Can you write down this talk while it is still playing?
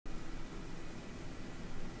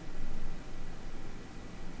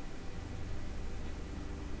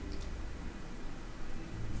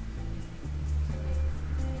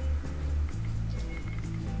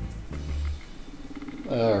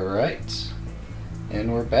Alright.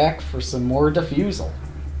 And we're back for some more Defusal.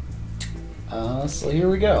 So here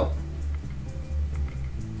we go.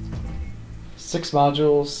 6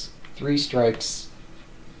 modules, 3 strikes,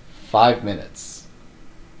 5 minutes.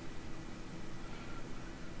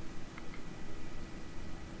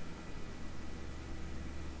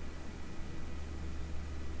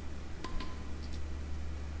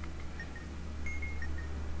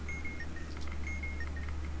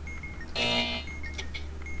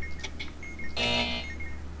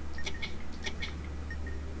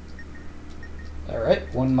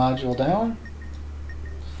 Alright, 1 module down,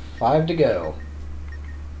 5 to go.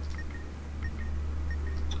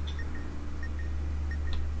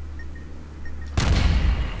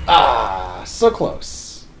 Ah, so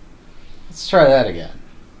close. Let's try that again.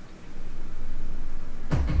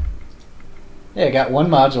 Yeah, I got 1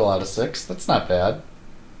 module out of 6. That's not bad.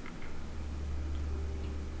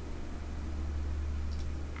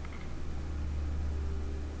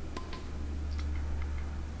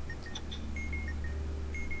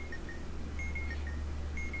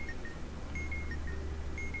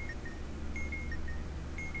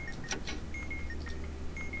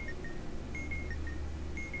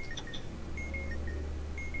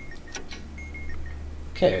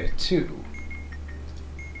 Okay, 2.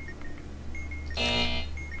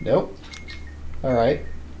 Nope. Alright.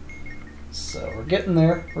 So we're getting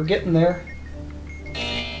there. We're getting there.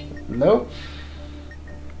 Nope.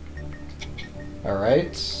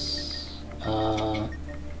 Alright.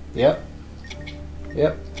 Yep.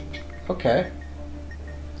 Yep. Okay.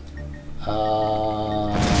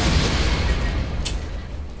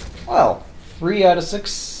 Well, 3 out of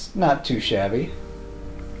 6, not too shabby.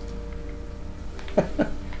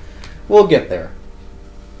 We'll get there.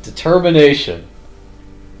 Determination.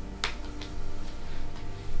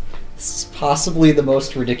 This is possibly the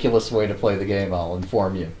most ridiculous way to play the game, I'll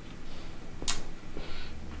inform you.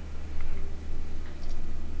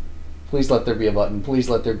 Please let there be a button. Please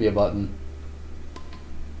let there be a button.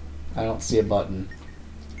 I don't see a button.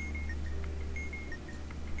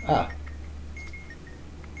 Ah.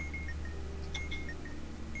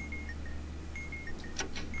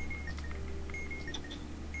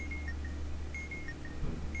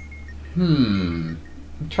 I'm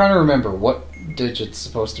trying to remember what digit's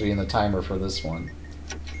supposed to be in the timer for this one.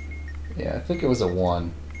 Yeah, I think it was a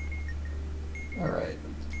 1. Alright.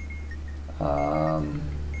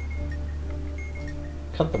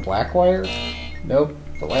 Cut the black wire? Nope.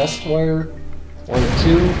 The last wire? Wire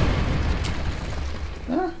 2?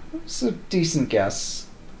 It's a decent guess.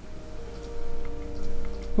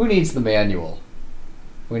 Who needs the manual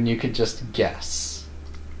when you could just guess?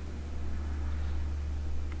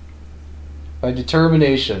 By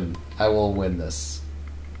determination, I will win this.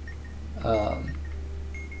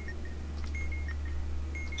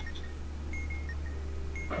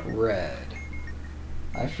 Red.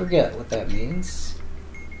 I forget what that means.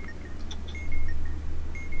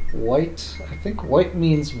 White. I think white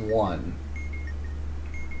means 1.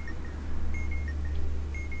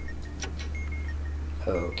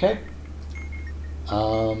 Okay.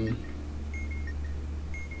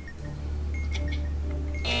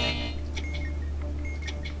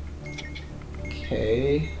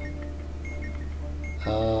 Okay.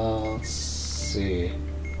 Let's see.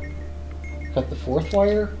 Cut the 4th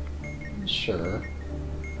wire? Sure.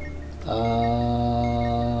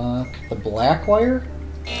 Cut the black wire?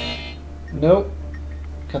 Nope.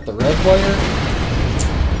 Cut the red wire?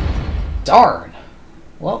 Darn!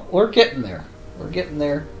 Well, we're getting there. We're getting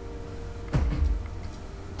there.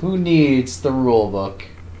 Who needs the rule book?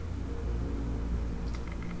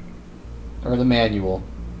 Or the manual?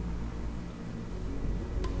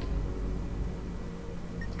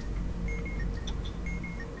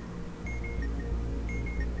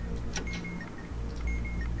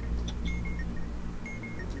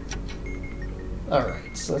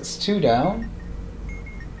 Alright, so that's 2 down.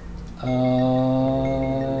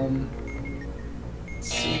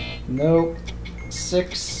 Let's see. Nope.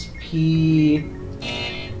 6P.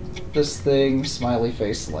 This thing, smiley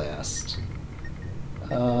face last.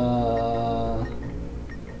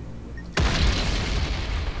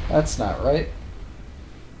 That's not right.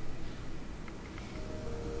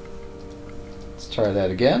 Let's try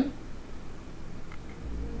that again.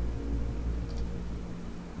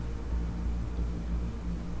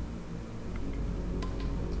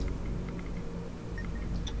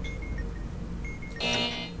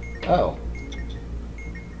 Oh.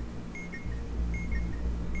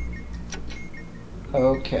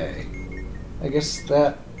 Okay. I guess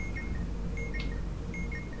that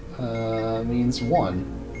means 1.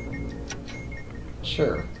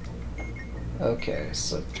 Sure. Okay,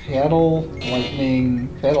 so paddle,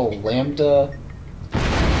 lightning, paddle, lambda.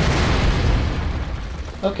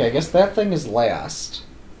 Okay, I guess that thing is last.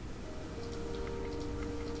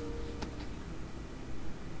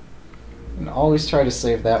 And always try to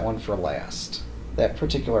save that one for last. That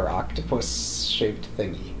particular octopus-shaped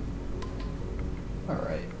thingy.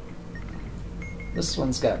 Alright. This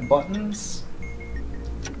one's got buttons.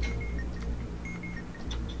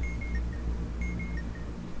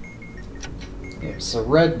 Yeah, so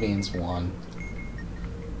red means 1.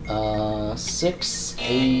 6,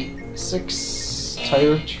 8, 6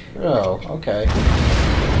 tire... Oh, okay.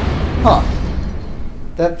 Huh.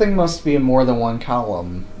 That thing must be in more than one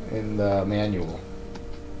column in the manual.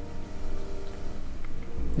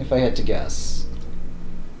 If I had to guess.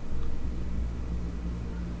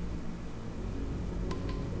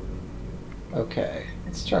 Okay,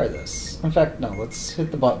 let's try this. In fact, no, let's hit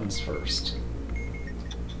the buttons first.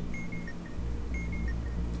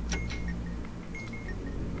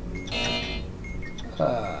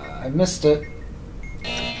 I missed it.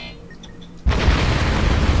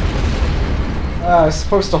 I was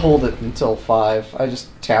supposed to hold it until 5. I just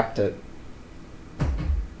tapped it.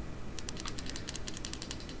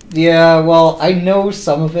 Yeah, well, I know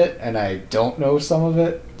some of it, and I don't know some of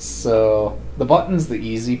it, so the button's the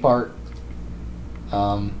easy part.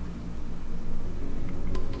 The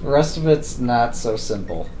rest of it's not so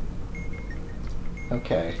simple.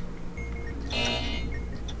 Okay.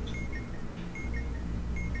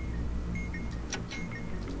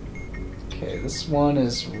 Okay, this one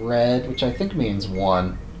is red, which I think means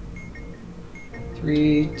 1.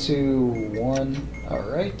 3, 2, 1.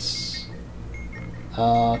 Alright.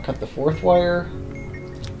 Cut the 4th wire.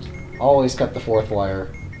 Always cut the 4th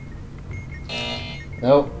wire.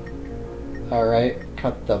 Nope. Alright,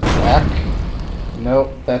 cut the black.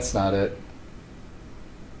 Nope, that's not it.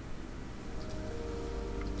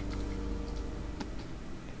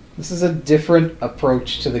 This is a different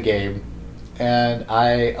approach to the game, and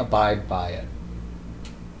I abide by it.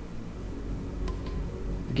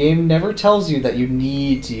 The game never tells you that you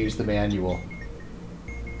need to use the manual.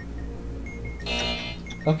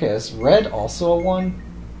 Okay, is red also a 1?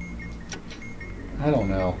 I don't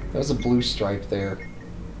know. There's a blue stripe there.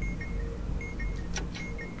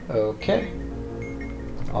 Okay.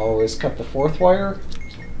 Always cut the 4th wire.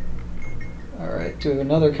 Alright, do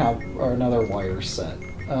another another wire set.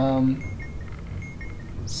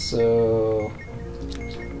 So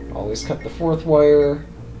always cut the 4th wire.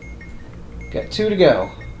 Got 2 to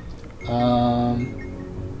go.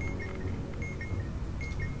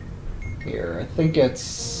 Here, I think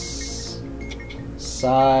it's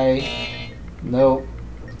psi. Nope.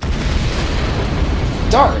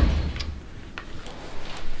 Darn.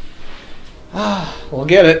 We'll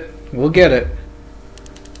get it. We'll get it.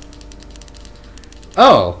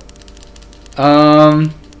 Oh.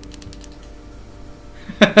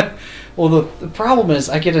 Well, the problem is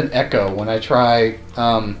I get an echo when I try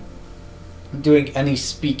doing any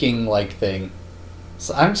speaking-like thing.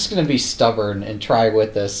 So I'm just going to be stubborn and try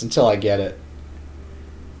with this until I get it.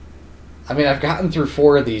 I mean, I've gotten through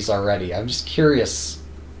 4 of these already. I'm just curious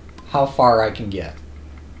how far I can get.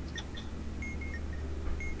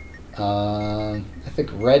 I think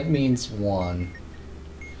red means 1.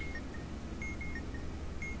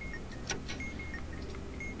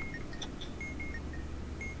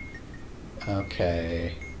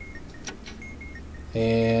 Okay.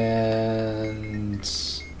 And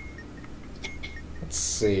let's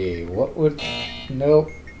see, what would... Nope.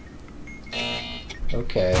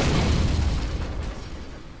 Okay.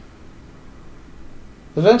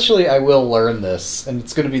 Eventually I will learn this, and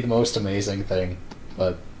it's going to be the most amazing thing,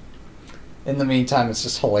 but in the meantime it's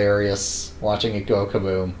just hilarious watching it go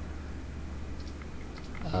kaboom.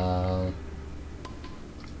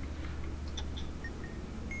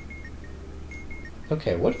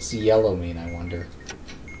 Okay, what does yellow mean, I wonder?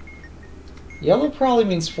 Yellow probably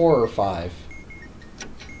means 4 or 5.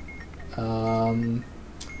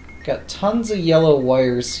 Got tons of yellow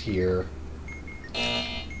wires here.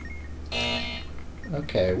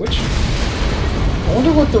 Okay, I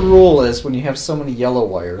wonder what the rule is when you have so many yellow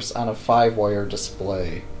wires on a 5-wire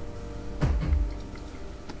display.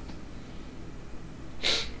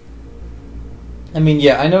 I mean,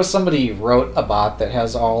 yeah, I know somebody wrote a bot that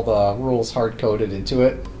has all the rules hard-coded into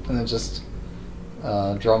it, and it just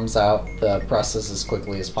drums out the presses as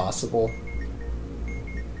quickly as possible.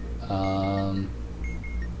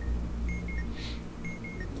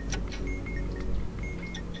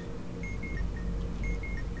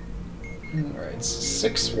 Alright,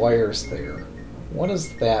 6 wires there. What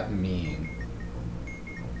does that mean?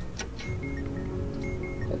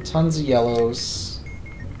 That tons of yellows.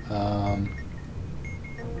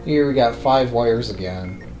 Here we got 5 wires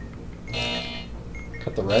again.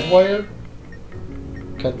 Cut the red wire.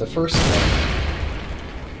 Cut the first one.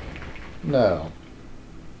 No.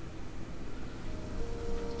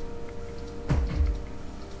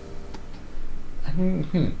 At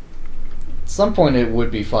some point it would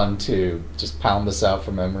be fun to just pound this out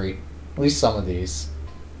from memory. At least some of these.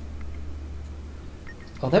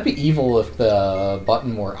 Oh, that'd be evil if the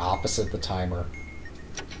button were opposite the timer.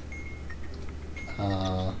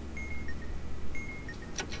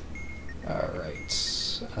 Alright.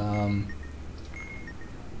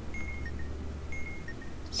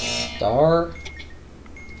 Star.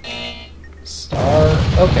 Star.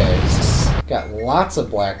 Okay, this has got lots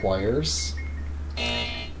of black wires.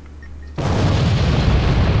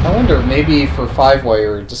 I wonder, maybe for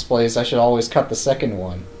 5-wire displays I should always cut the second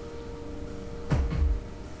one.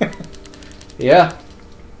 Yeah.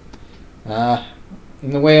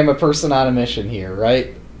 In the way I'm a person on a mission here,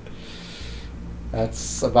 right?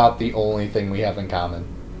 That's about the only thing we have in common.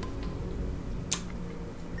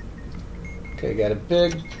 Okay, got a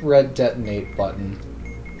big red detonate button.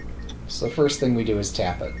 So the first thing we do is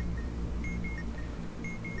tap it.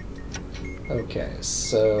 Okay,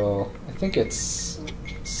 so I think it's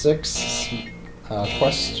 6.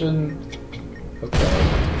 Question. Okay.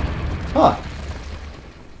 Huh.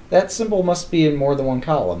 That symbol must be in more than one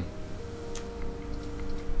column.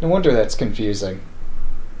 No wonder that's confusing.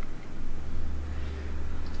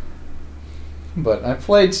 But I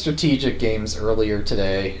played strategic games earlier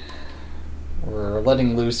today. We're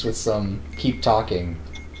letting loose with some keep talking.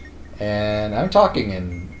 And I'm talking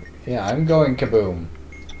and yeah, I'm going kaboom.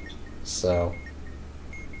 So.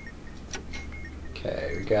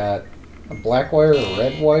 Okay, we got a black wire, a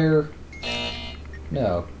red wire.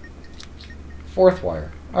 No. 4th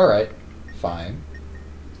wire. Alright, fine.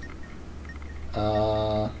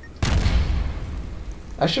 I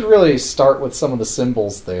should really start with some of the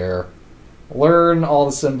symbols there. Learn all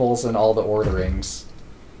the symbols and all the orderings.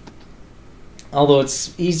 Although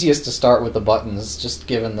it's easiest to start with the buttons, just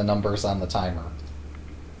given the numbers on the timer.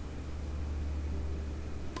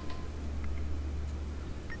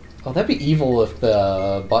 Oh, that'd be evil if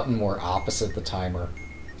the button were opposite the timer.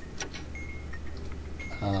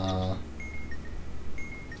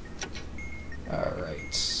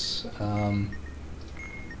 Alright.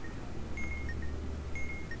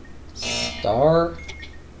 Star.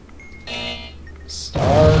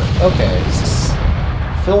 Star. Okay, this is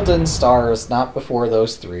filled in stars, not before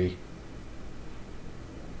those 3.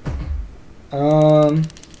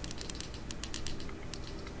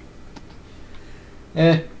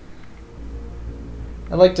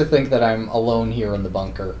 I like to think that I'm alone here in the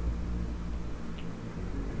bunker.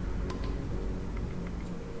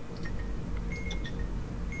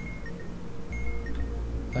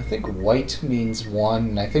 I think white means 1,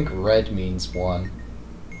 and I think red means 1.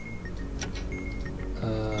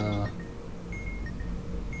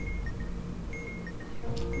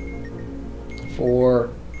 4,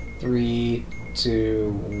 3,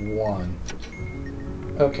 2, 1.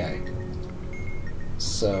 Okay.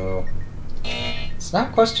 So it's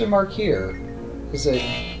not question mark here. Is it?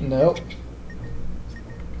 Nope.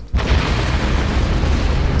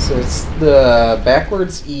 So it's the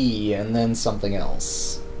backwards E and then something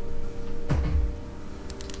else.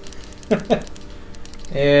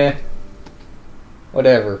 Yeah.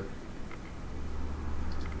 Whatever.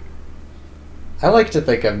 I like to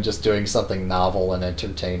think I'm just doing something novel and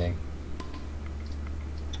entertaining.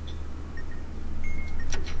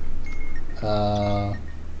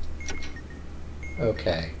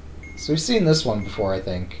 Okay. So we've seen this one before, I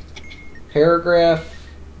think. Paragraph,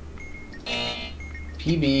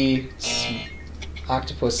 PB,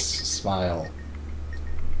 octopus smile.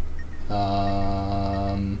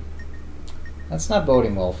 That's not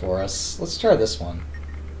boding well for us. Let's try this one.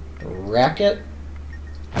 Racket.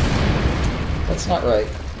 That's not right.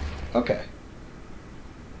 Okay.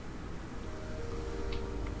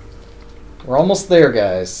 We're almost there,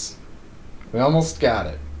 guys. We almost got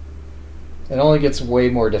it. It only gets way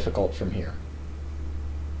more difficult from here.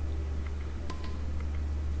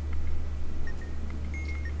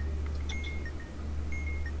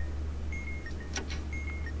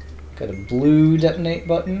 Got a blue detonate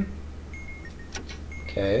button.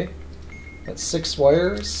 Okay. Got 6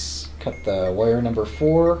 wires. Cut the wire number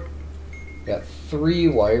 4. Got 3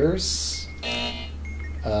 wires.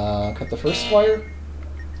 Cut the first wire.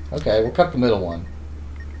 Okay, we'll cut the middle one.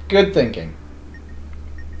 Good thinking.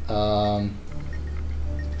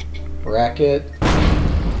 Bracket.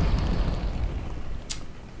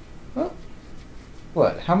 Well,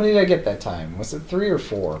 What? How many did I get that time? Was it 3 or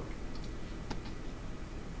 4?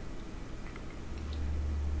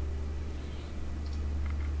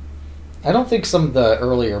 I don't think some of the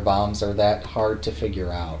earlier bombs are that hard to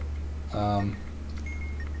figure out.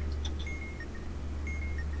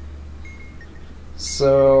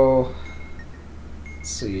 So, let's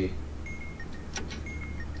see.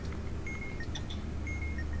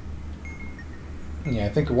 Yeah, I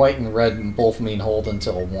think white and red both mean hold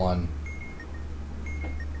until 1.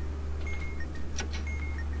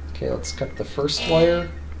 Okay, let's cut the first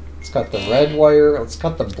wire. Let's cut the red wire. Let's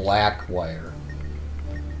cut the black wire.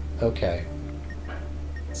 Okay.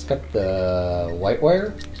 Let's cut the white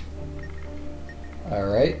wire.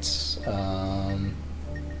 Alright.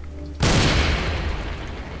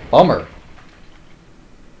 Bummer.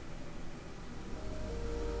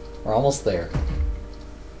 We're almost there.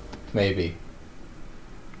 Maybe.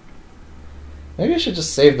 Maybe I should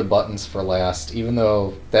just save the buttons for last, even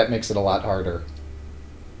though that makes it a lot harder.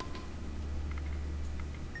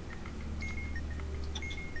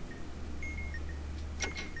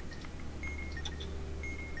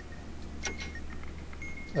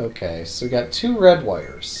 Okay, so we got 2 red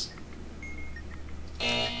wires.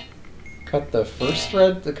 Cut the first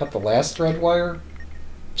red, cut the last red wire?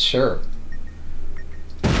 Sure.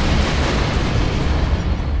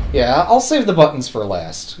 Yeah, I'll save the buttons for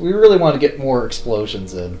last. We really want to get more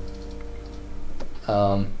explosions in.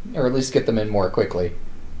 Or at least get them in more quickly.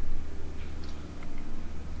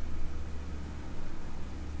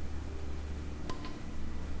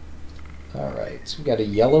 Alright, so we got a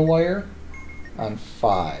yellow wire on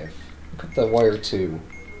 5. Cut the wire 2.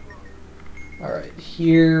 Alright,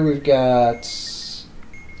 here we've got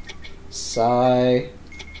sigh,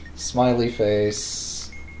 smiley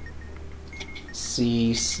face,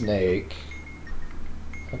 C, snake.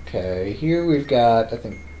 Okay, here we've got, I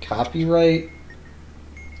think, copyright.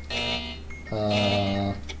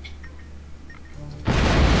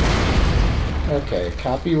 Okay,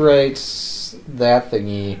 copyright, that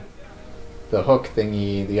thingy, the hook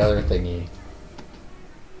thingy, the other thingy.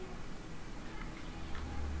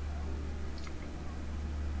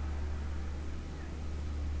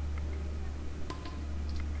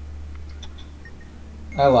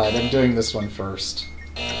 I lied, I'm doing this one first.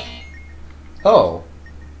 Oh.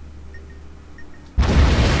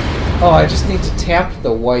 Oh, I just need to tap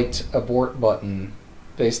the white abort button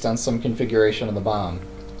based on some configuration of the bomb.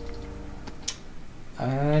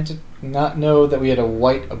 I did not know that we had a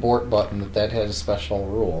white abort button, that had a special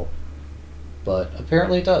rule. But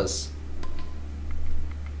apparently it does.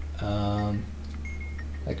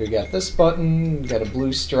 Like we got this button, we got a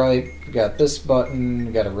blue stripe, we got this button,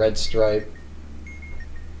 we got a red stripe.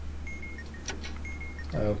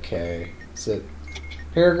 Okay, is it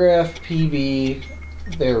paragraph PB?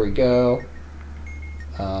 There we go.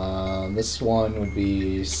 This one would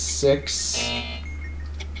be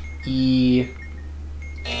 6E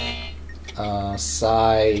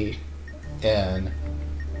psi N.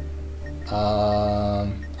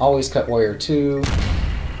 Always cut wire 2.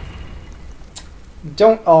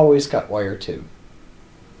 Don't always cut wire 2.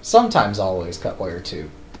 Sometimes always cut wire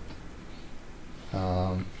 2.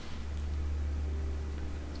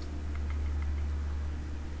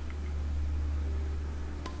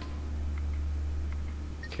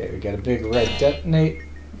 Okay, we got a big red detonate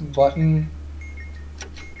button.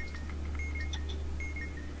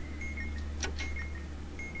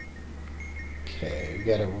 Okay, we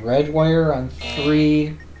got a red wire on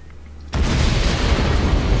 3.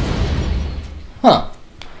 Huh.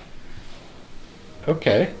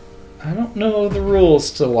 Okay. I don't know the rules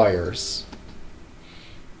to wires.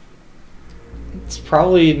 It's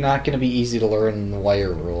probably not going to be easy to learn the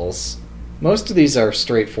wire rules. Most of these are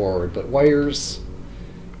straightforward, but wires,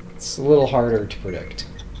 it's a little harder to predict.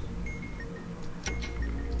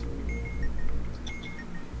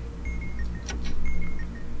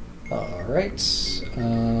 Alright.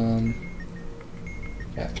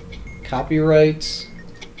 Got copyright.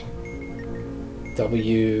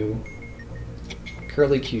 W.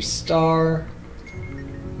 Curly Q star.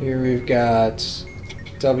 Here we've got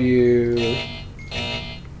W.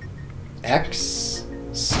 X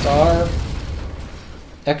star.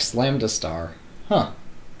 X lambda star. Huh.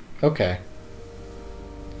 Okay.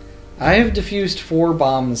 I have defused 4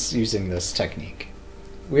 bombs using this technique.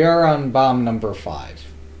 We are on bomb number 5,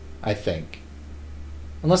 I think.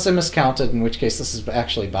 Unless I miscounted, in which case this is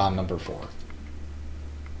actually bomb number 4.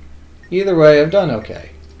 Either way, I've done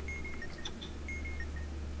okay.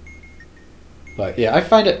 But yeah, I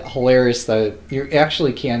find it hilarious that you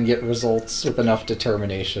actually can get results with enough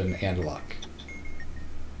determination and luck.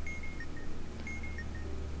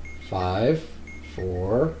 5,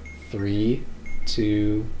 4, 3,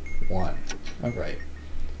 2, 1. Alright.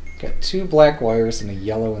 Got 2 black wires and a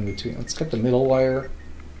yellow in between. Let's cut the middle wire.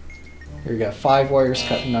 Here we got 5 wires,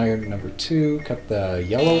 cut iron number 2, cut the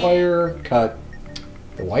yellow wire, cut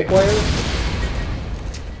the white wire.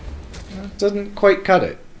 Doesn't quite cut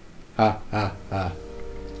it. Ha, ha, ha.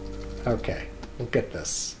 Okay, we'll get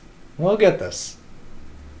this. We'll get this.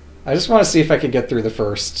 I just want to see if I could get through the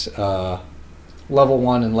first level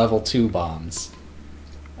 1 and level 2 bombs.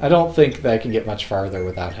 I don't think that I can get much farther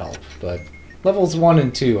without help, but levels 1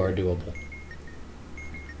 and 2 are doable.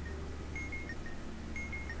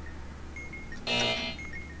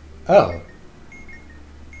 Oh.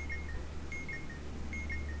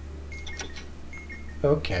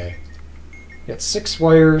 Okay. Got 6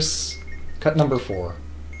 wires, cut number 4.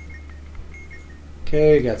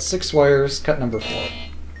 Okay, got 6 wires, cut number 4.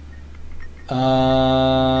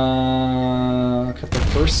 Cut the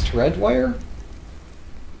first red wire?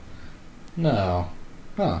 No.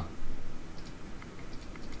 Huh.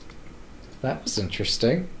 That was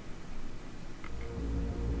interesting.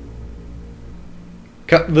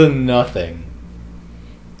 Cut the nothing.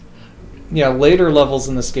 Yeah, later levels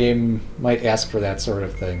in this game might ask for that sort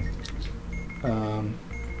of thing.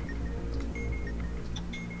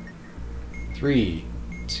 3,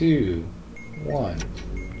 2, 1.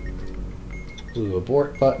 Blue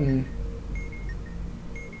abort button.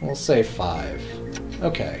 We'll say 5.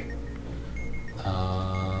 Okay.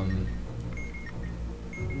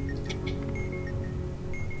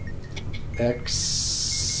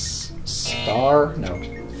 X star? No.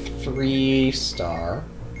 3 star.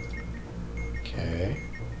 Okay.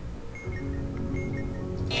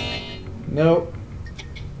 Nope.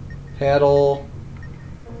 Paddle.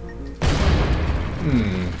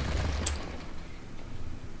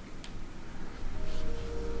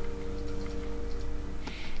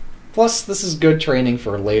 Plus, this is good training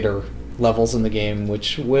for later levels in the game,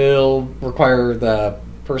 which will require the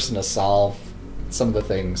person to solve some of the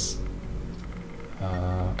things.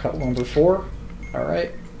 Cut number 4.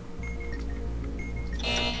 Alright.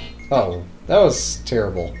 Oh, that was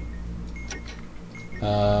terrible.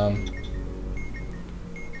 Okay,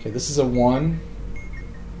 this is a 1.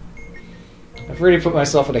 I've already put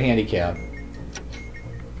myself at a handicap.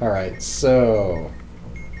 Alright, so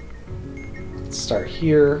let's start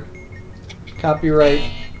here. Copyright,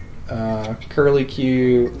 curly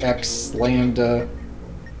Q, X, lambda.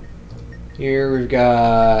 Here we've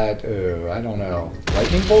got, oh, I don't know,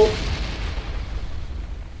 lightning bolt?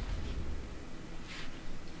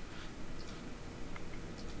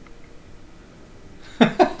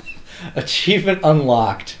 Achievement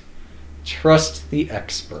unlocked. Trust the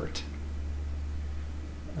expert.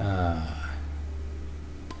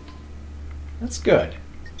 That's good.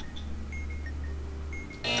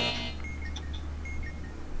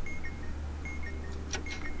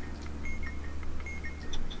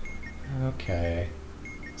 Okay.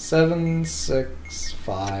 7, 6,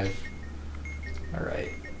 5.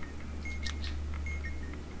 Alright.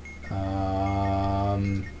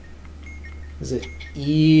 Is it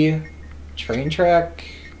E train track?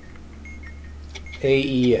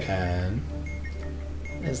 AEN.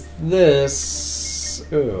 Is this...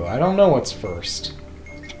 Ooh, I don't know what's first.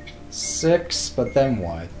 6, but then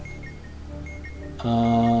what?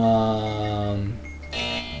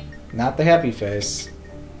 Not the happy face.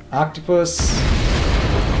 Octopus.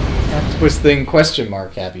 Octopus thing, question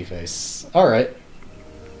mark, happy face. Alright.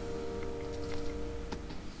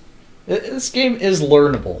 This game is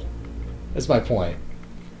learnable, is my point.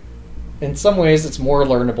 In some ways, it's more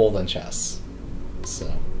learnable than chess.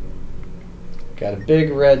 So. Got a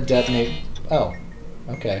big red detonate. Oh,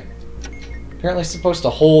 okay. Apparently supposed to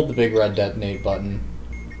hold the big red detonate button.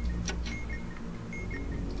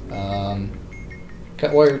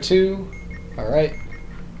 Cut wire 2. Alright.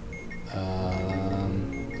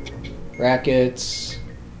 Brackets.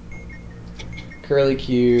 Curly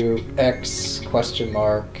Q. X. Question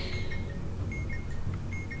mark.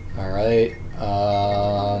 Alright.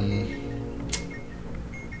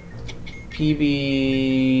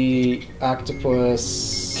 PB.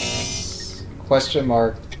 Octopus. Question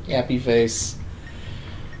mark. Happy face.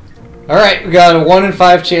 Alright, we got a 1 in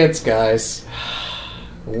 5 chance, guys.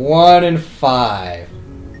 1 in 5.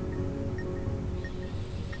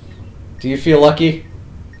 Do you feel lucky?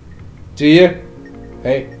 Do you?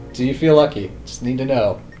 Hey, do you feel lucky? Just need to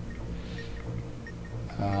know.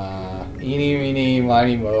 Eeny, meeny,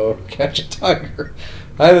 miny, mo. Catch a tiger.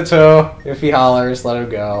 By the toe. If he hollers, let him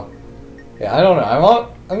go. Yeah, I don't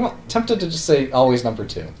know. I'm tempted to just say always number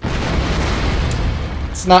 2.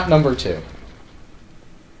 It's not number 2.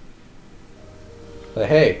 But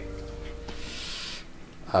hey.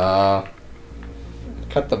 Uh,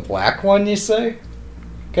 cut the black one, you say?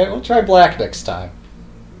 Okay, we'll try black next time.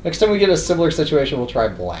 Next time we get a similar situation, we'll try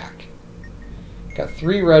black. Got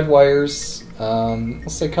 3 red wires.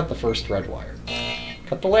 Let's say cut the first red wire.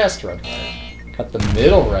 Cut the last red wire. Cut the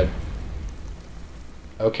middle red.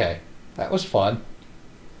 Okay, that was fun.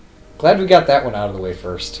 Glad we got that one out of the way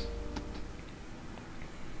first.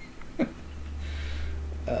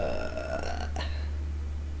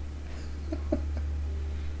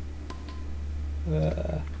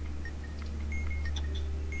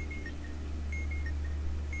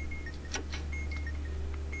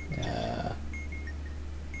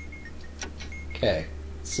 Okay,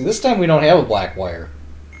 so this time we don't have a black wire.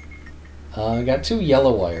 We got 2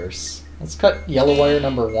 yellow wires. Let's cut yellow wire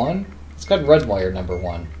number 1. Let's cut red wire number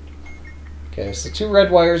 1. Okay, so 2 red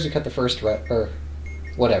wires, you cut the first red, or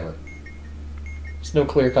whatever. There's no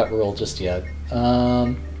clear-cut rule just yet.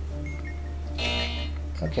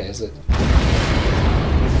 Okay, is it...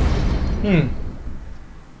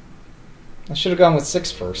 I should have gone with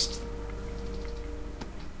 6 first.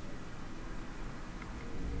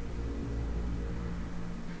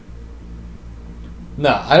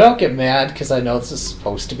 No, I don't get mad because I know this is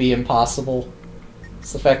supposed to be impossible.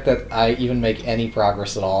 It's the fact that I even make any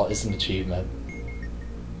progress at all is an achievement.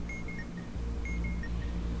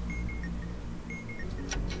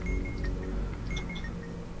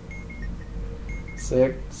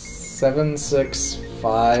 Six, 7, 6,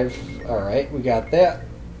 5. Alright, we got that.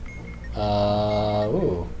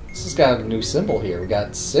 Ooh. This has got a new symbol here. We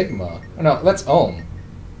got sigma. Oh, no, that's ohm.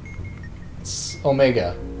 It's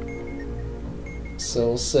omega. So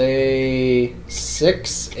we'll say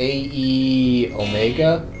 6 AE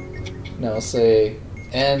omega. No, we'll say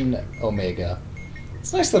N omega.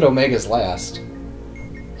 It's nice that omega's last.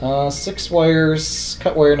 6 wires,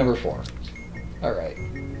 cut wire number 4. Alright.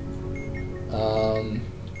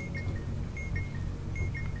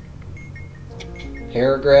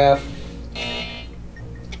 Paragraph,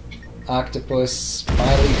 octopus,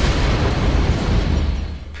 smiley.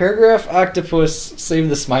 Paragraph, octopus, save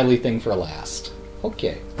the smiley thing for last.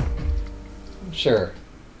 Okay. Sure.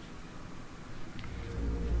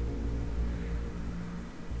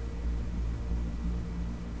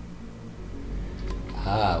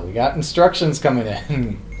 Ah, we got instructions coming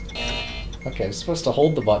in. Okay, I'm supposed to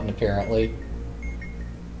hold the button apparently.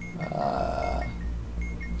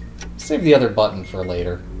 Save the other button for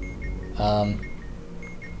later.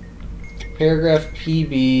 Paragraph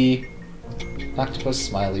PB, octopus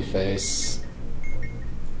smiley face.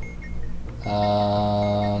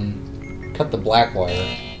 Cut the black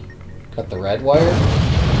wire. Cut the red wire?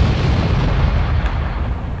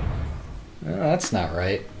 Oh, that's not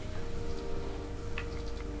right.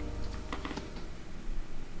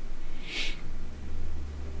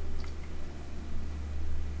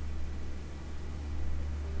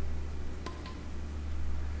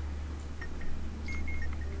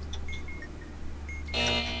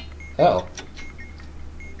 Oh.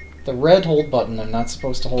 The red hold button I'm not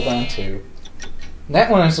supposed to hold on to. And that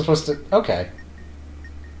one I'm supposed to... Okay.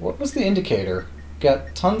 What was the indicator?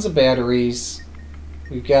 Got tons of batteries.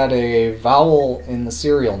 We've got a vowel in the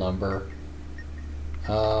serial number.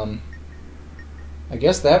 I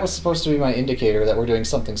guess that was supposed to be my indicator that we're doing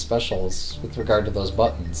something special with regard to those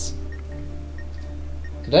buttons.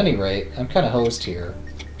 At any rate, I'm kind of hosed here.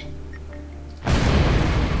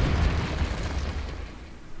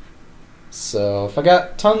 So if I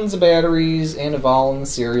got tons of batteries and a vowel in the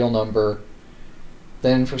serial number,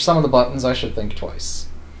 then for some of the buttons I should think twice.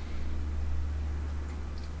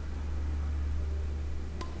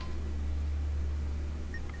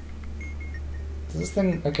 Does this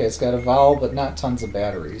thing... Okay, it's got a vowel but not tons of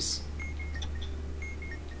batteries.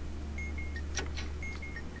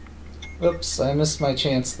 Oops, I missed my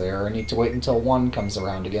chance there. I need to wait until 1 comes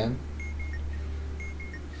around again.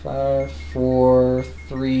 5, 4,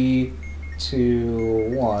 3...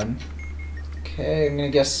 2, 1. Okay, I'm gonna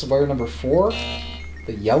guess wire number 4.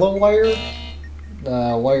 The yellow wire?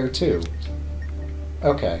 Wire 2.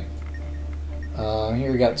 Okay.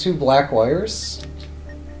 Here we got 2 black wires.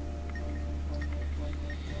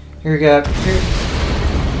 Here we got...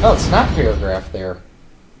 Oh, it's not paragraph there.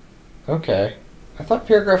 Okay. I thought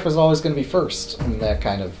paragraph was always going to be first in that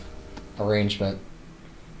kind of arrangement.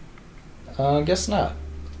 Guess not.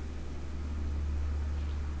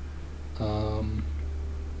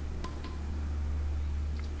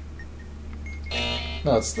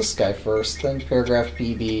 No, it's this guy first, then paragraph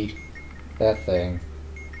PB, that thing.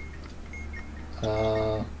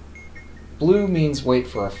 Blue means wait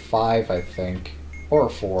for a 5, I think. Or a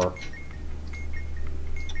 4.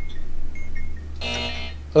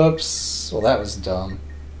 Oops. Well, that was dumb.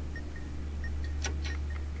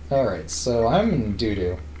 Alright, so I'm in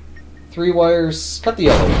doo-doo. 3 wires, cut the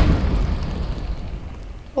yellow one.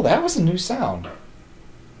 Oh, that was a new sound.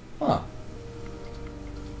 Huh.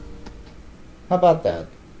 How about that?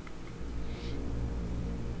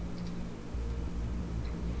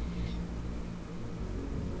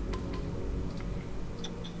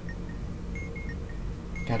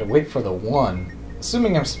 Gotta wait for the 1.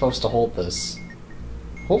 Assuming I'm supposed to hold this.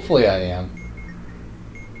 Hopefully I am.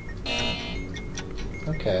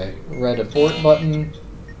 Okay, red abort button.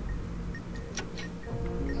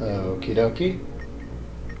 Okie dokie.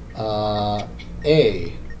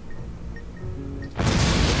 A.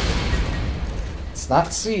 It's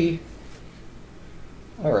not C.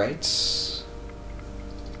 Alright.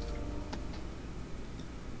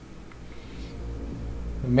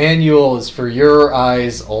 The manual is for your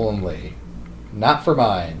eyes only. Not for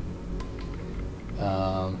mine.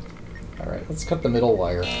 Alright, let's cut the middle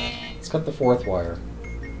wire. Let's cut the 4th wire.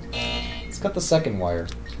 Let's cut the 2nd wire.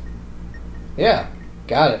 Yeah,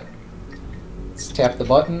 got it. Let's tap the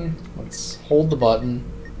button. Let's hold the button.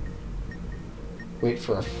 Wait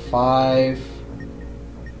for a 5.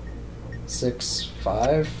 6,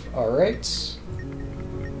 5. Alright.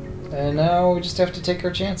 And now we just have to take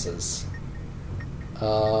our chances.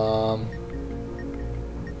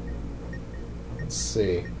 Let's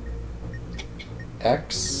see.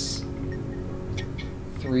 X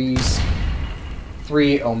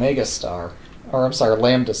 3 Omega star. Or I'm sorry,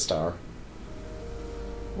 Lambda star.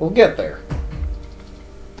 We'll get there.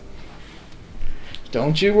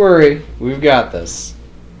 Don't you worry, we've got this.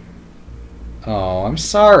 Oh, I'm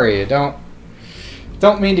sorry. Don't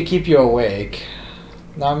mean to keep you awake.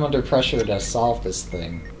 Now I'm under pressure to solve this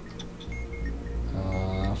thing.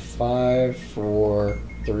 5, 4,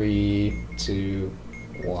 3, 2,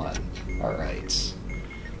 1. Alright.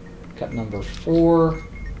 Cut number 4.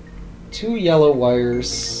 2 yellow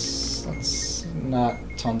wires. That's not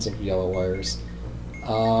tons of yellow wires.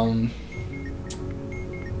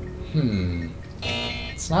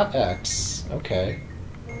 It's not X. Okay.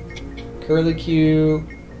 Curly Q,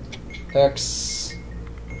 X,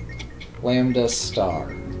 Lambda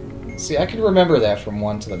star. See, I can remember that from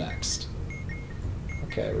one to the next.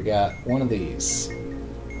 Okay, we got one of these.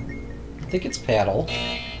 I think it's paddle.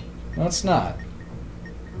 No, it's not.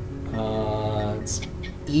 It's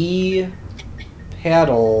E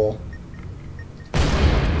paddle.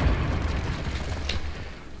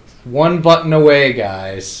 One button away,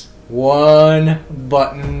 guys. One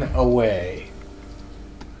button away.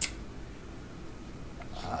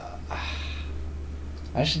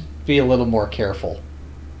 I should be a little more careful.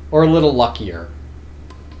 Or a little luckier.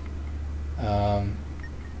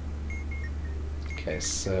 Okay,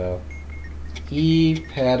 so E,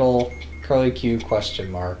 paddle, curly Q,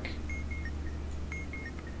 question mark.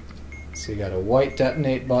 So you got a white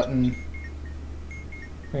detonate button.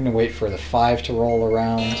 We're going to wait for the 5 to roll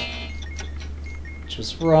around, which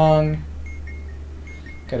was wrong.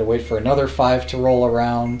 Got to wait for another 5 to roll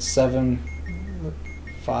around. 7,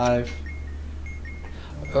 5.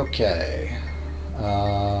 Okay.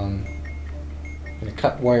 I'm going to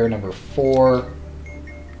cut wire number 4.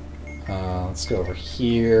 Let's go over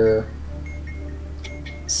here.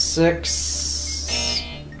 6.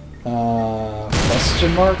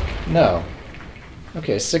 Question mark? No.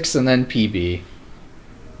 Okay, 6 and then PB.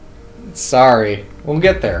 Sorry. We'll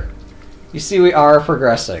get there. You see, we are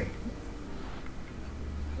progressing.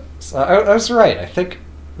 So I was right. I think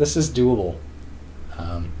this is doable.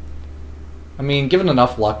 I mean, given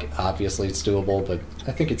enough luck, obviously it's doable, but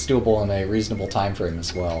I think it's doable in a reasonable time frame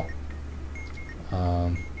as well.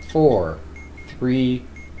 4, 3,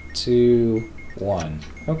 2, 1.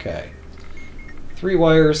 Okay. 3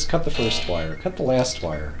 wires, cut the first wire, cut the last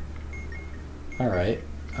wire. Alright.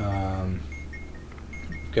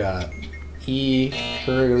 Got E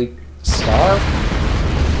curly star?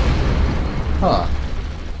 Huh.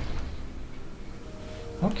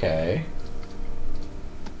 Okay.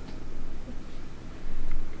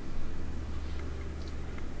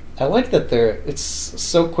 I like that it's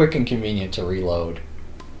so quick and convenient to reload.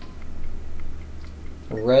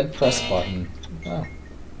 Red press button. Oh.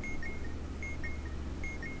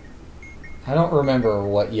 I don't remember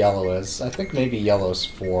what yellow is. I think maybe yellow's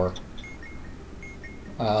 4.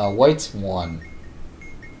 White's 1.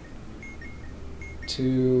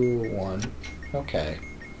 2, 1. Okay.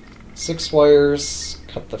 6 wires,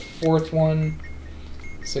 cut the 4th one.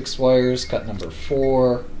 6 wires, cut number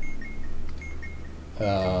 4.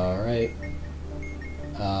 Alright.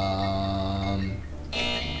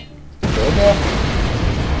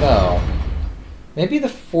 Oh. Maybe the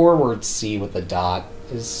forward C with the dot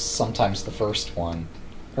is sometimes the first one.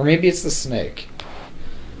 Or maybe it's the snake.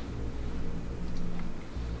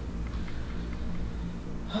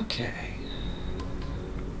 Okay.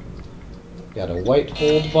 Got a white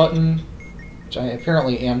hold button, which I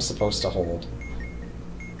apparently am supposed to hold.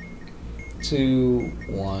 2,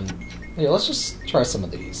 1. Here, let's just try some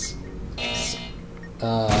of these.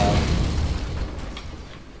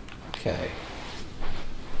 Okay.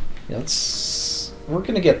 Yeah, we're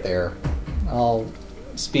gonna get there. I'll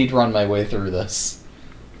speed run my way through this.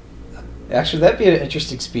 Actually, that'd be an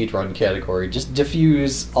interesting speed run category. Just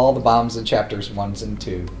defuse all the bombs in chapters 1 and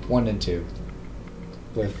 2,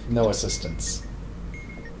 with no assistance.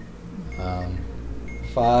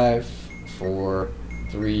 5, 4,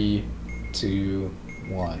 3, 2,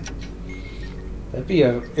 1. That'd be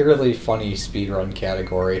a really funny speedrun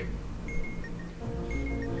category.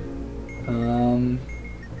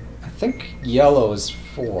 I think yellow's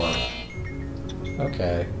 4.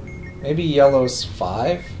 Okay. Maybe yellow's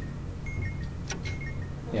 5?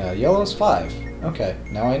 Yeah, yellow's 5. Okay,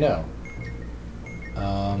 now I know.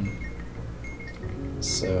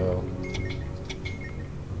 So...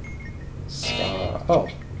 Star... Oh,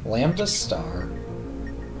 lambda star.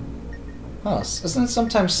 Huh, isn't it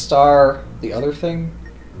sometimes star the other thing?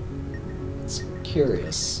 It's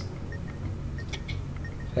curious.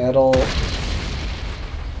 Paddle...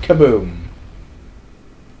 Kaboom.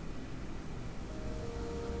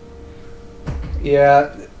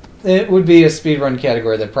 Yeah, it would be a speedrun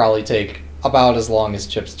category that'd probably take about as long as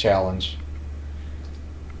Chip's challenge.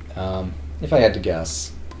 If I had to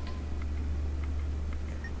guess.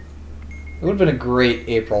 It would have been a great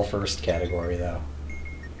April 1st category, though.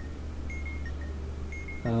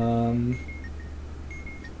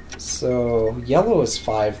 So, yellow is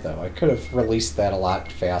 5, though. I could have released that a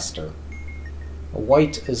lot faster.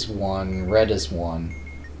 White is 1, red is 1.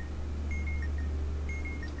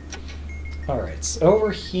 Alright, so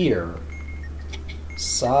over here,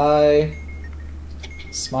 Sigh,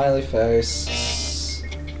 smiley face,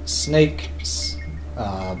 snake,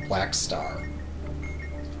 black star.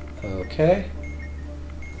 Okay.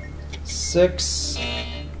 6,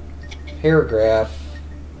 paragraph,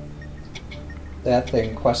 that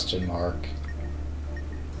thing, question mark.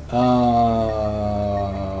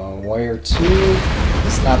 Wire 2,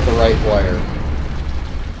 it's not the right wire.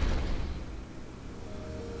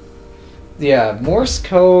 Yeah, Morse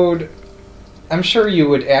code, I'm sure you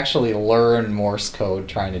would actually learn Morse code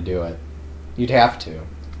trying to do it. You'd have to.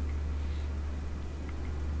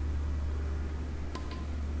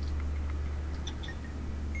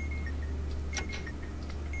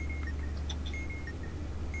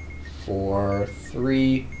 Four,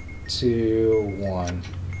 3, 2, 1.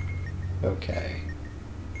 Okay.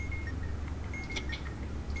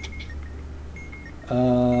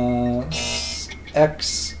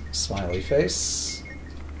 X, smiley face.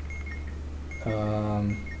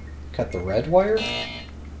 Cut the red wire.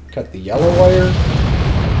 Cut the yellow wire.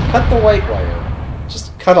 Cut the white wire.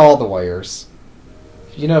 Just cut all the wires.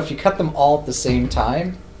 You know, if you cut them all at the same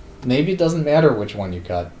time, maybe it doesn't matter which one you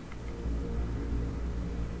cut.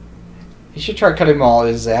 You should try cutting them all at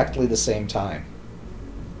exactly the same time.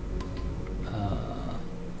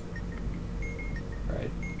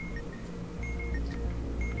 Right.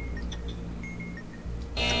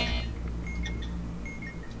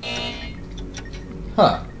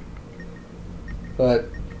 Huh. But,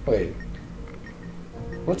 wait.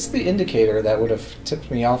 What's the indicator that would have tipped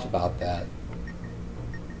me off about that?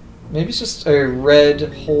 Maybe it's just a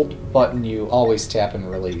red hold button you always tap and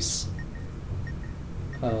release.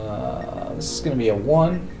 This is going to be a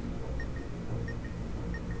 1.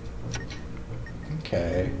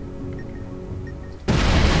 Okay.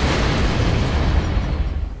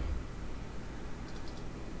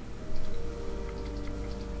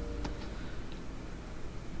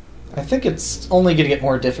 I think it's only going to get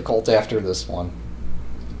more difficult after this one.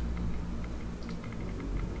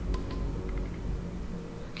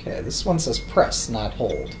 Okay, this one says press, not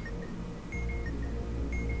hold.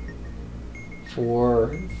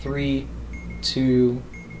 4, 3, 2,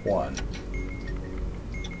 1.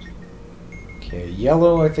 Okay,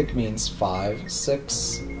 yellow I think means 5,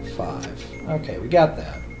 6, 5. Okay, we got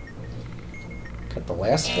that. Cut the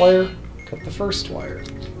last wire, cut the first wire.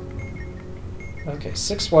 Okay,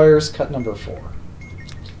 6 wires, cut number 4.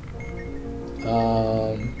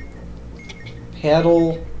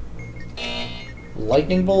 Paddle,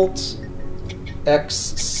 lightning bolt,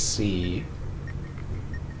 XC.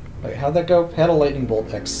 Wait, how'd that go? Paddle, lightning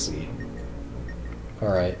bolt, XC.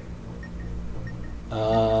 Alright.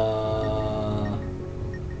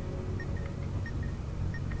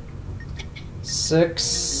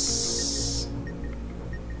 6.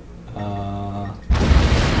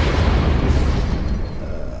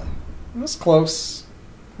 It was close.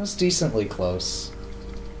 It was decently close.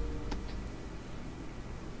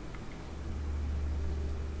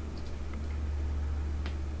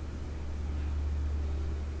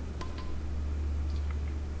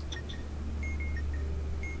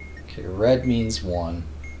 red means 1.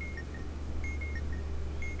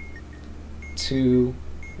 2,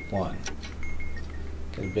 1.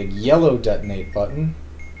 Got a big yellow detonate button.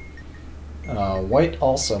 White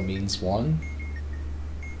also means 1.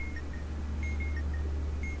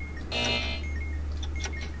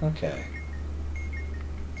 Okay.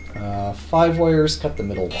 5 wires, cut the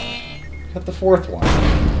middle one. Cut the fourth one.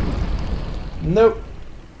 Nope.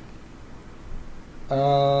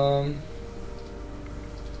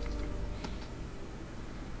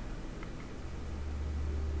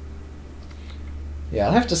 Yeah,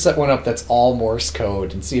 I'll have to set one up that's all Morse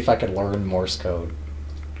code and see if I can learn Morse code.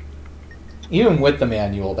 Even with the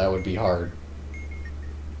manual, that would be hard.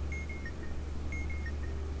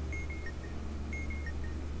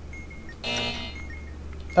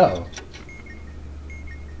 Oh.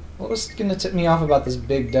 What was gonna tip me off about this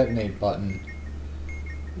big detonate button?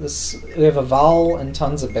 We have a vowel and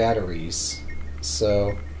tons of batteries.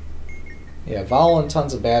 So, yeah, vowel and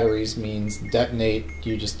tons of batteries means detonate,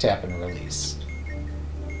 you just tap and release.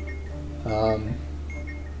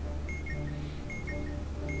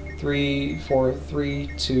 3, 4, 3,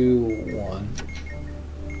 2, 1.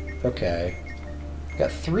 Okay.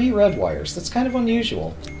 Got 3 red wires. That's kind of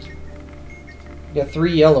unusual. Got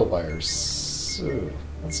 3 yellow wires. Ooh.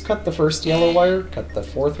 Let's cut the first yellow wire, cut the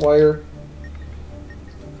fourth wire.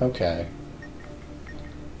 Okay.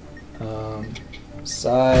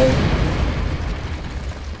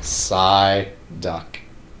 Psi, duck.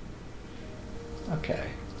 Okay.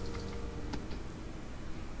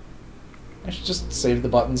 I should just save the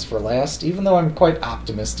buttons for last, even though I'm quite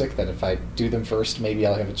optimistic that if I do them first, maybe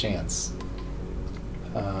I'll have a chance.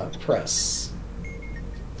 Press.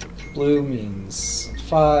 Blue means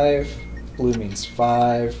 5. Blue means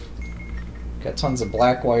 5. Got tons of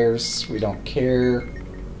black wires. We don't care.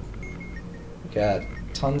 Got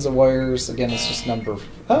tons of wires. Again, it's just number...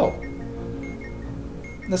 Oh!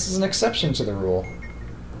 This is an exception to the rule.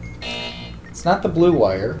 It's not the blue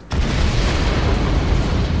wire.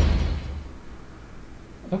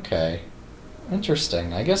 Okay.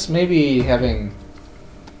 Interesting. I guess maybe having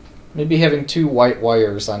 2 white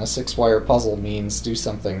wires on a 6-wire puzzle means do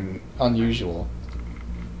something unusual.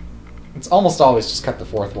 It's almost always just cut the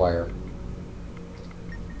fourth wire.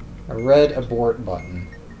 A red abort button.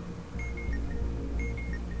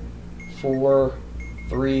 4,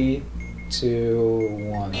 3, 2,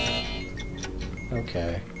 1.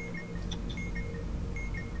 Okay.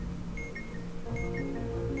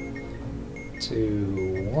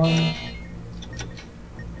 Two, 1.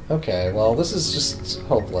 Okay, well, this is just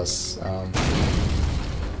hopeless.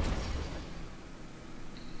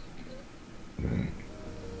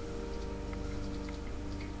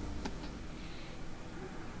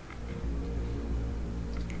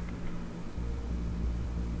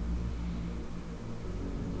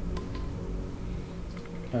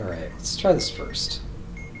 Alright, let's try this first.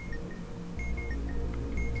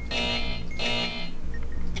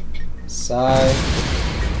 Psi.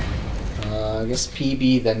 I guess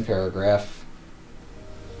PB, then paragraph.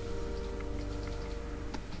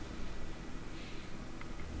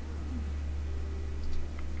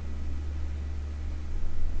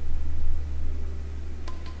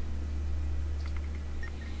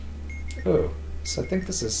 Oh, so I think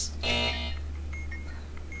this is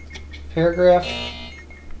paragraph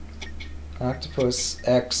octopus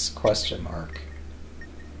X question mark.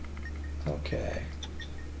 Okay.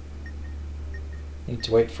 Need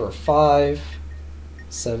to wait for a 5,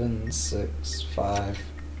 7, 6, 5.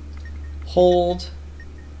 Hold.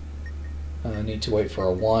 Need to wait for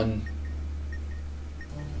a 1.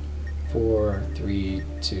 4, 3,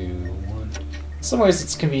 2, 1. In some ways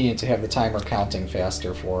it's convenient to have the timer counting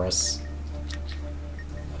faster for us.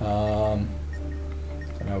 And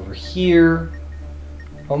over here,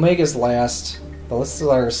 Omega's last, but let's do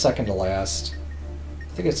our second to last.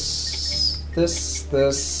 I think it's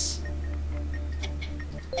this.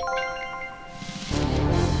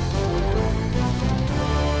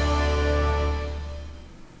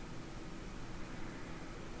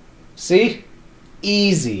 See?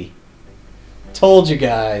 Easy. Told you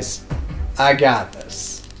guys. I got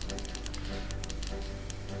this.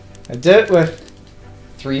 I did it with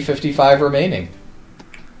 355 remaining.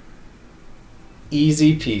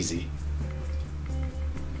 Easy peasy.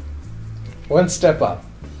 One step up.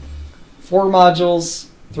 4 modules,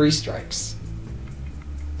 3 strikes.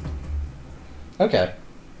 Okay.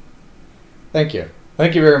 Thank you.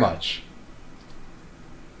 Thank you very much.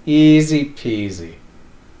 Easy peasy.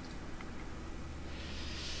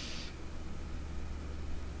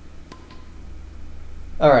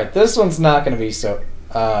 Alright, this one's not going to be so...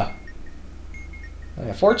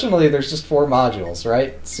 Fortunately, there's just 4 modules,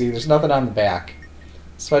 right? See, there's nothing on the back.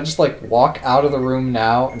 So if I just, like, walk out of the room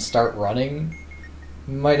now and start running,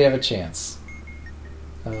 might have a chance.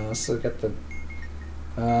 So get the...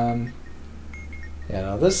 yeah,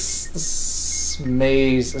 no, this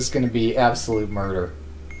maze is going to be absolute murder.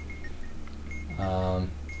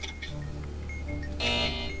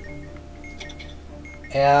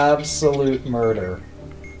 Absolute murder.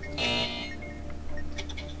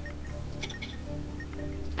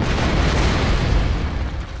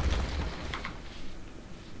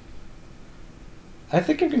 I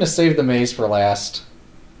think I'm going to save the maze for last.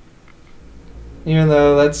 Even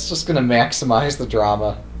though that's just going to maximize the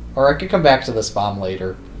drama. Or I could come back to this bomb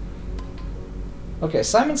later. Okay,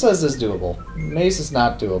 Simon says it's doable. Maze is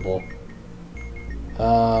not doable.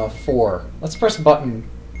 4. Let's press button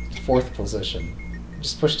 4th position.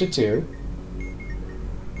 Just push to 2.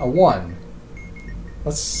 A 1.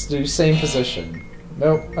 Let's do same position.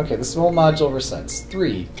 Nope. Okay, this whole module resets.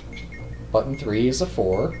 3. Button 3 is a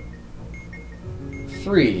 4.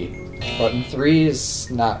 3. Button 3 is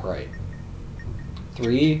not right.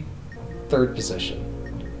 3. 3rd position.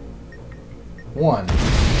 1.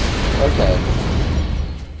 Okay.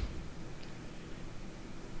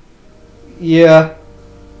 Yeah.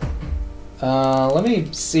 Let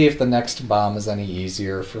me see if the next bomb is any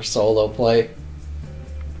easier for solo play.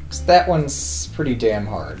 Because that one's pretty damn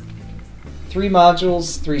hard. 3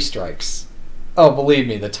 modules, 3 strikes. Oh, believe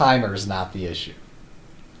me, the timer is not the issue.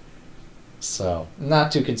 So, I'm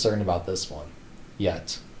not too concerned about this one.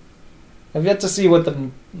 Yet. I've yet to see what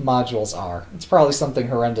the modules are. It's probably something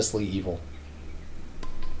horrendously evil.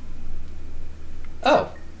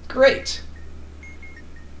 Oh, great!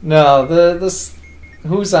 No, this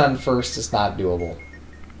who's on first is not doable.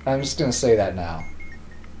 I'm just gonna say that now.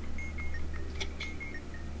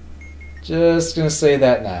 Just gonna say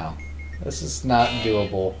that now. This is not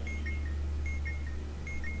doable.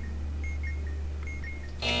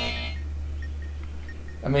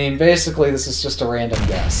 I mean, basically, this is just a random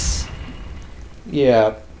guess.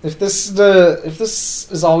 Yeah, if this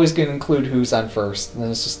is always going to include who's on first,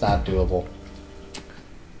 then it's just not doable.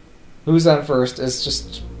 Who's on first is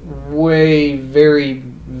just way, very,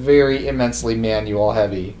 very immensely manual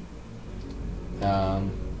heavy.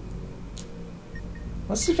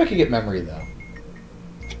 Let's see if I can get memory though.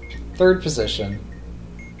 3rd position.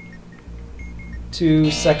 2,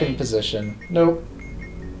 2nd position. Nope.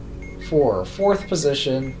 4, 4th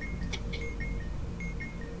position.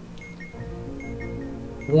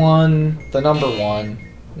 1, the number 1.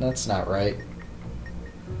 That's not right.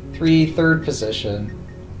 3, 3rd position.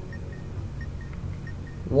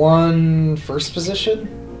 1, 1st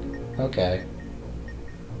position? Okay.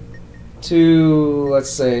 2, let's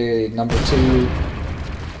say number 2.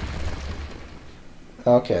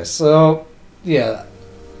 Okay, so, yeah.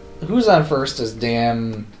 Who's on first is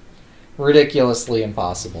damn ridiculously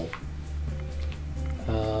impossible.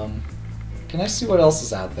 Can I see what else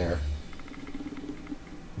is out there?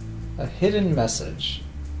 A hidden message.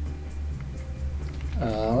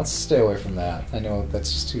 Let's stay away from that. I know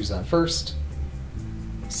that's just who's on first.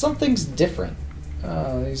 Something's different.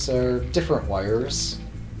 These are different wires.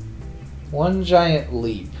 One giant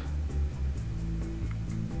leap.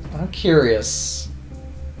 I'm curious.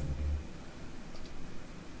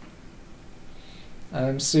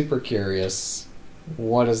 I'm super curious.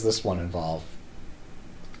 What does this one involve?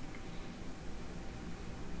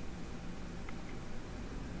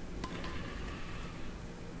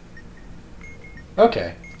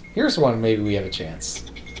 Okay, here's one maybe we have a chance.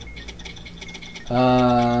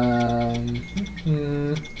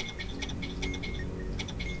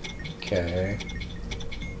 Okay.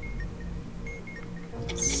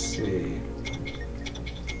 Let's see.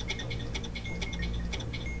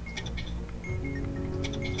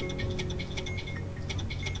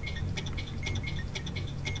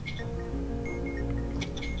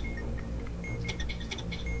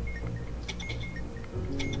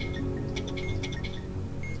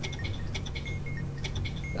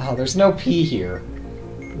 Oh, there's no P here.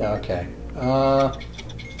 Okay.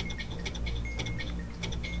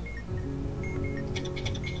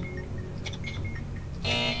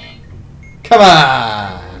 Come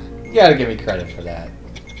on! You gotta give me credit for that.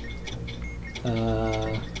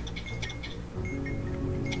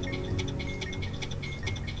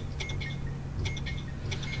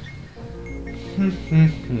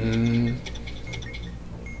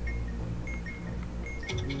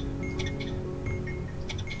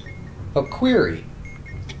 Oh, query.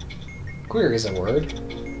 Query is a word.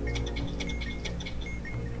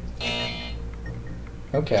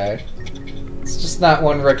 Okay. It's just not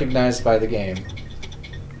one recognized by the game.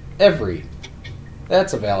 Every.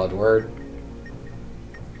 That's a valid word.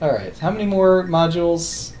 Alright, how many more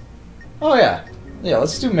modules? Oh yeah. Yeah,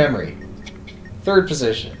 let's do memory. Third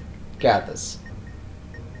position. Got this.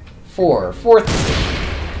 4. Fourth position.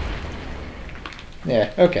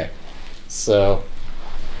 Yeah, okay. So,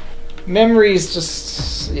 memory is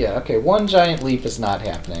just... Yeah, okay, one giant leap is not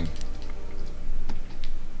happening.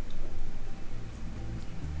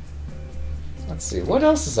 Let's see, what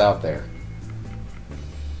else is out there?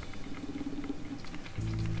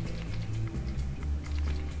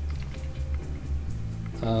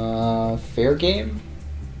 Fair game?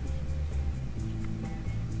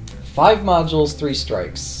 5 modules, 3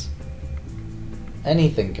 strikes.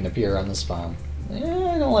 Anything can appear on this bomb. I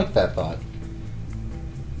don't like that thought.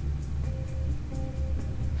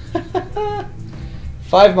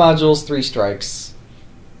 5 modules, 3 strikes.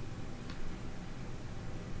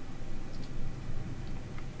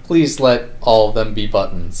 Please let all of them be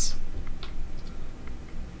buttons.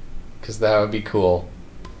 Because that would be cool.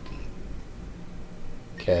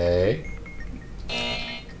 Okay.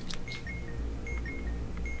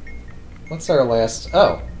 What's our last...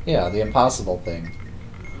 Oh, yeah, the impossible thing.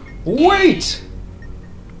 Wait!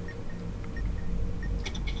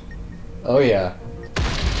 Oh, yeah.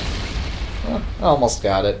 Well, I almost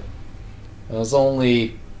got it. It was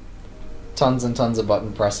only tons and tons of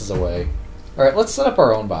button presses away. Alright, let's set up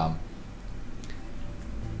our own bomb.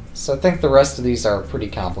 So I think the rest of these are pretty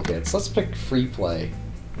complicated. So let's pick free play.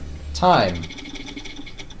 Time.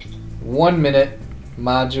 1 minute.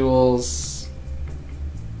 Modules.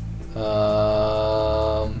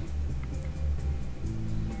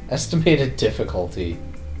 Estimated difficulty.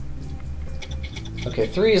 Okay,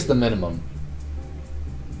 3 is the minimum.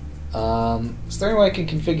 Is there any way I can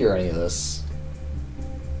configure any of this?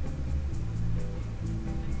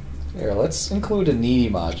 Here, let's include a needy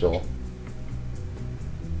module.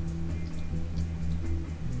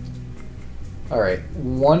 Alright,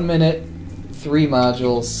 1 minute, 3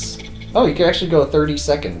 modules. Oh, you can actually go 30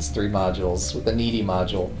 seconds, 3 modules with a needy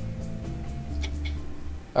module.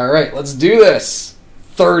 Alright, let's do this!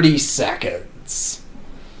 30 seconds!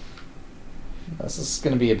 This is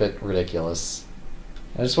going to be a bit ridiculous.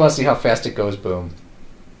 I just want to see how fast it goes boom.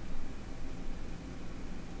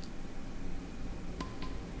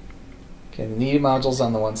 Okay, the needy module's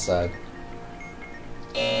on the one side.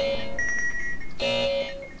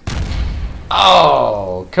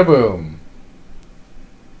 Oh, kaboom!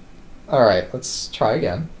 Alright, let's try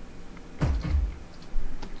again.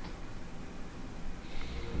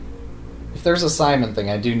 If there's a Simon thing,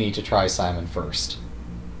 I do need to try Simon first.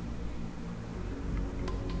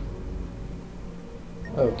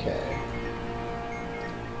 Okay.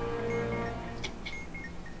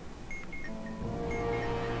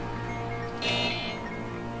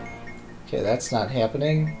 Okay, that's not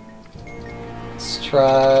happening. Let's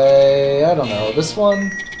try... I don't know, this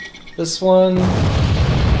one? This one?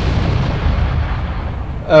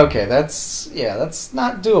 Okay, that's... yeah, that's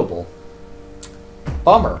not doable.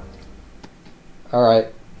 Bummer.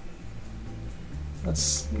 Alright.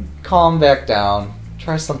 Let's calm back down.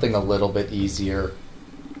 Try something a little bit easier.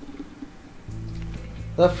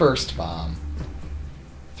 The first bomb.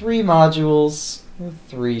 3 modules with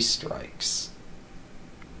 3 strikes.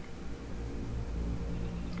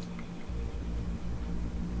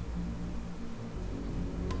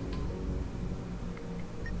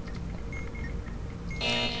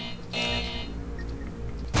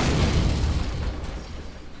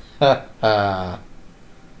 Ha ha.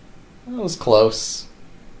 That was close.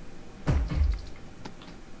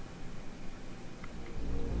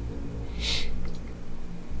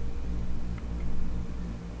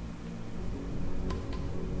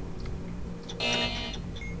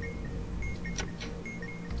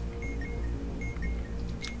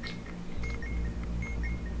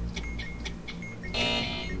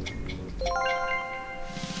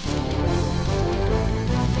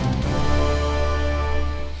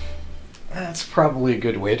 That's probably a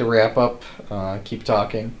good way to wrap up. Keep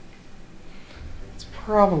talking. It's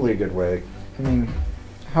probably a good way. I mean,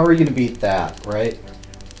 how are you going to beat that, right?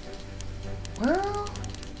 Well,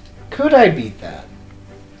 could I beat that?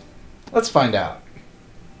 Let's find out.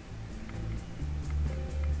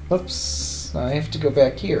 Oops. I have to go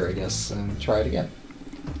back here, I guess, and try it again.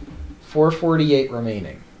 448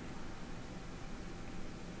 remaining.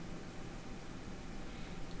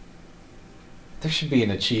 There should be an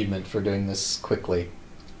achievement for doing this quickly.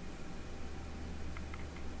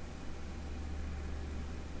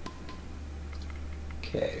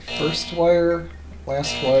 Okay, first wire,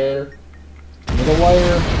 last wire, middle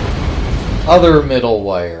wire, other middle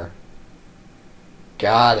wire.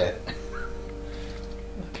 Got it.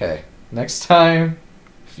 Okay, next time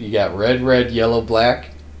You got red, red, yellow, black.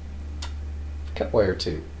 Cut wire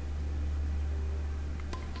 2.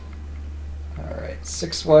 Alright,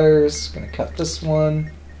 6 wires. Gonna cut this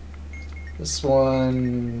one. This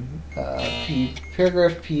one.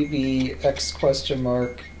 Paragraph PV, X question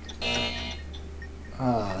mark.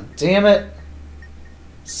 Damn it.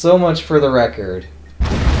 So much for the record.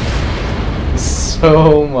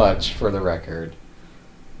 So much for the record.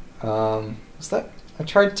 Was that... I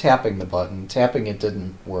tried tapping the button. Tapping it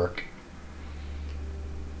didn't work.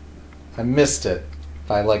 I missed it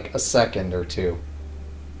by like a second or two.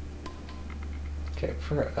 Okay,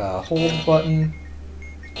 hold button.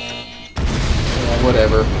 Yeah,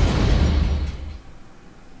 whatever.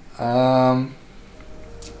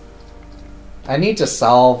 I need to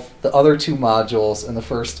solve the other 2 modules in the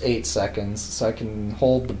first 8 seconds so I can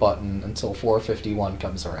hold the button until 4:51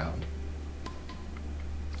 comes around.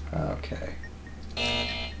 Okay.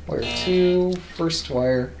 Wire 2, first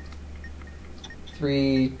wire.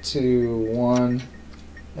 3, 2, 1,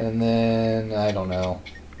 and then I don't know.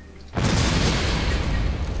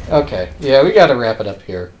 Okay, yeah, we gotta wrap it up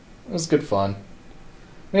here. It was good fun.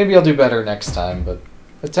 Maybe I'll do better next time, but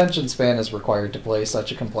attention span is required to play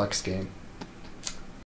such a complex game.